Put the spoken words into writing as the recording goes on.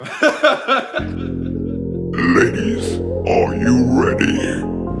Ladies, are you ready?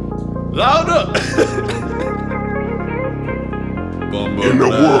 Louder! In a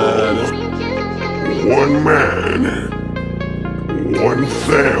world, one man, one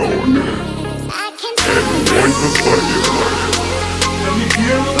sound, and one society. Let me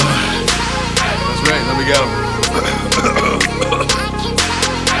hear him. That's right, let me get him.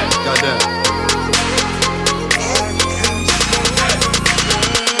 Goddamn.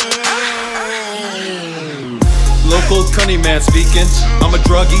 Local cunny man speaking. I'm a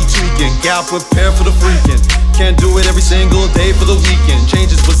druggie tweaking. Gal prepare for the freaking. Can't do it every single day for the weekend.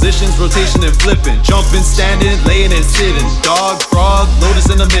 Changes positions, rotation and flipping. Jumping, standing, laying and sitting. Dog, frog,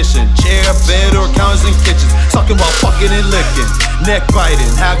 lotus in a mission. Chair, bed, or counters in kitchens. Talking while fucking and licking. Neck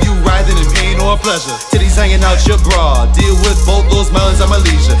biting, have you writhing in pain or pleasure. Titties hanging out your bra. Deal with both those melons at my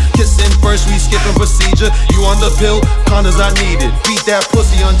leisure. Kissing first, we skipping procedure. You on the pill, condoms I needed. Beat that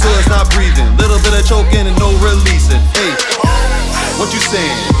pussy until it's not breathing. Little bit of choking and no releasing. Hey, what you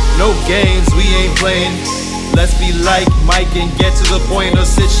saying? No games, we ain't playing. Let's be like Mike and get to the point of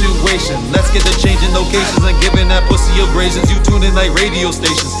situation. Let's get to changing locations and giving that pussy abrasions. You tune in like radio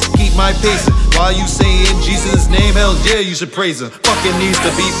stations. Keep my pacing while you saying Jesus' name. Hell yeah, you should praise him. Fucking needs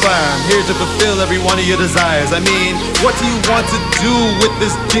to be fire. I'm here to fulfill every one of your desires. I mean, what do you want to do with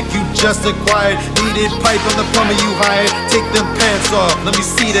this dick you just acquired? Needed pipe on the plumber you hired. Take them pants off, let me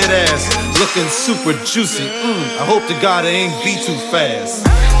see that ass. Looking super juicy. I hope to God it ain't be too fast.